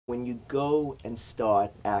when you go and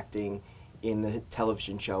start acting in the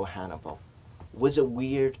television show Hannibal, was it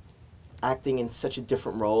weird acting in such a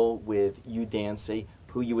different role with you, Dancy,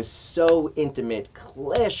 who you were so intimate,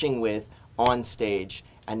 clashing with on stage,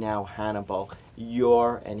 and now Hannibal,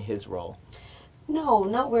 your and his role? No,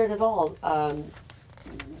 not weird at all.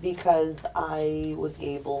 Because I was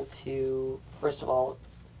able to, first of all,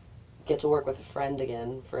 get to work with a friend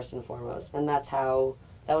again, first and foremost, and that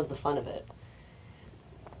was the fun of it.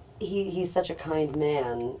 He's such a kind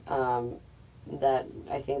man that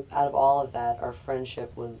I think out of all of that, our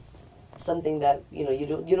friendship was something that, you know, you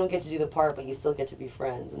don't get to do the part, but you still get to be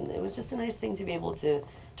friends, and it was just a nice thing to be able to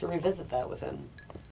revisit that with him.